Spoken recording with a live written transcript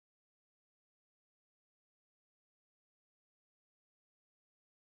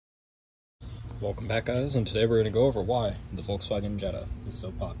Welcome back, guys, and today we're going to go over why the Volkswagen Jetta is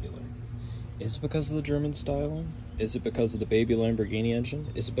so popular. Is it because of the German styling? Is it because of the baby Lamborghini engine?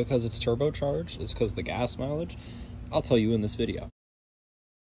 Is it because it's turbocharged? Is it because of the gas mileage? I'll tell you in this video.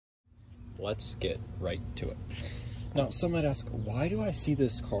 Let's get right to it. Now, some might ask, why do I see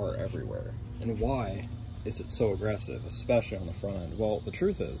this car everywhere? And why is it so aggressive, especially on the front end? Well, the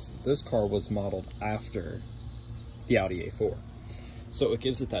truth is, this car was modeled after the Audi A4. So it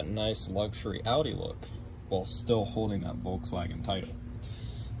gives it that nice luxury Audi look while still holding that Volkswagen title.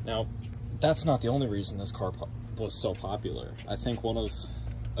 Now, that's not the only reason this car was so popular. I think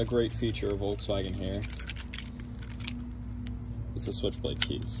a great feature of Volkswagen here is the switchblade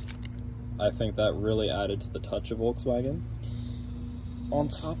keys. I think that really added to the touch of Volkswagen. On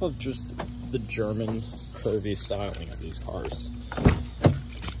top of just the German curvy styling of these cars,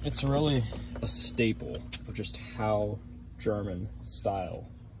 it's really a staple of just how German style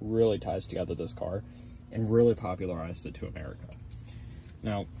really ties together this car and really popularized it to America.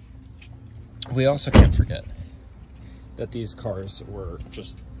 Now, we also can't forget that these cars were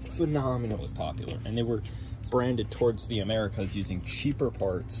just phenomenally popular, and they were branded towards the Americas using cheaper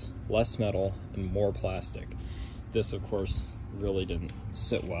parts, less metal, and more plastic. This, of course, really didn't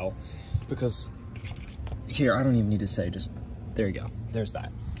sit well because here, I don't even need to say, just there you go, there's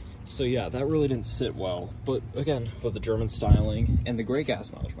that. So yeah, that really didn't sit well, but again, with the German styling and the great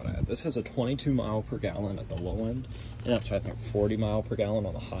gas mileage, what I had. This has a 22 mile per gallon at the low end, and up to I think 40 mile per gallon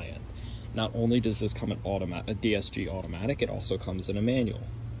on the high end. Not only does this come in a DSG automatic, it also comes in a manual.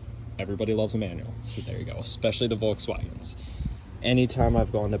 Everybody loves a manual, so there you go, especially the Volkswagens. Anytime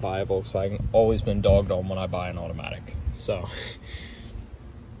I've gone to buy a Volkswagen, always been dogged on when I buy an automatic. So,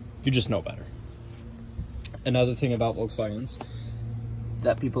 you just know better. Another thing about Volkswagens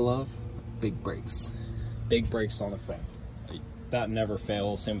that people love, big brakes. Big brakes on the front. That never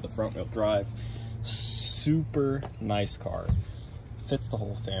fails. Same with the front wheel drive. Super nice car. Fits the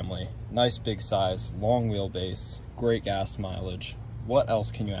whole family. Nice big size, long wheelbase, great gas mileage. What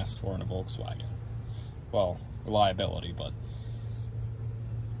else can you ask for in a Volkswagen? Well, reliability, but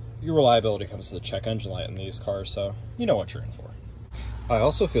your reliability comes to the check engine light in these cars, so you know what you're in for. I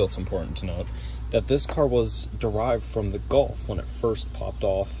also feel it's important to note that this car was derived from the Golf when it first popped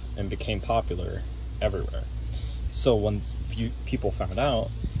off and became popular everywhere. So when people found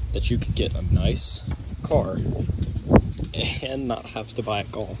out that you could get a nice car and not have to buy a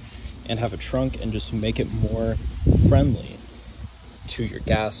Golf and have a trunk and just make it more friendly to your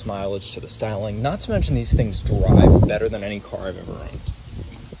gas mileage, to the styling, not to mention these things drive better than any car I've ever owned.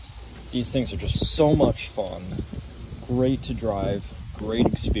 These things are just so much fun, great to drive, great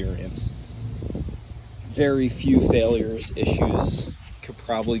experience. Very few failures, issues. Could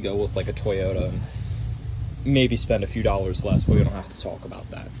probably go with like a Toyota and maybe spend a few dollars less, but we don't have to talk about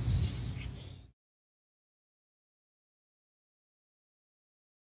that.